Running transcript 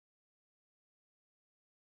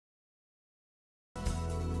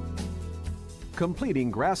Completing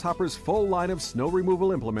Grasshopper's full line of snow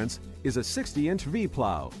removal implements is a 60-inch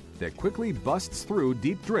V-Plow that quickly busts through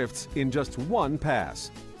deep drifts in just one pass.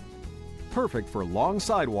 Perfect for long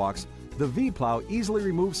sidewalks, the V-Plow easily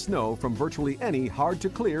removes snow from virtually any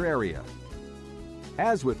hard-to-clear area.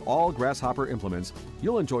 As with all Grasshopper implements,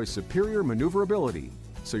 you'll enjoy superior maneuverability,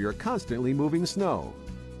 so you're constantly moving snow.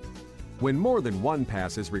 When more than one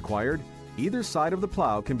pass is required, either side of the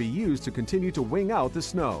plow can be used to continue to wing out the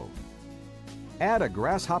snow. Add a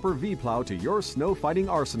Grasshopper V-Plow to your snow-fighting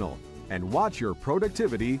arsenal and watch your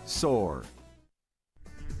productivity soar.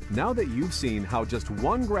 Now that you've seen how just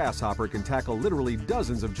one Grasshopper can tackle literally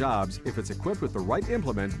dozens of jobs if it's equipped with the right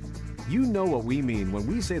implement, you know what we mean when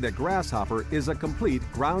we say that Grasshopper is a complete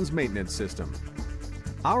grounds maintenance system.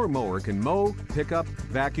 Our mower can mow, pick up,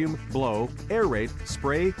 vacuum, blow, aerate,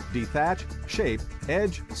 spray, dethatch, shape,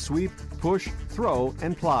 edge, sweep, push, throw,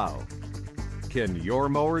 and plow. Can your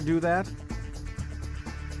mower do that?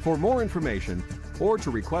 For more information or to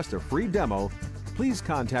request a free demo, please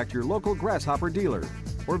contact your local Grasshopper dealer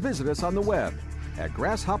or visit us on the web at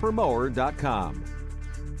grasshoppermower.com.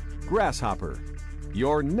 Grasshopper,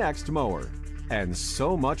 your next mower, and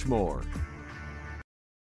so much more.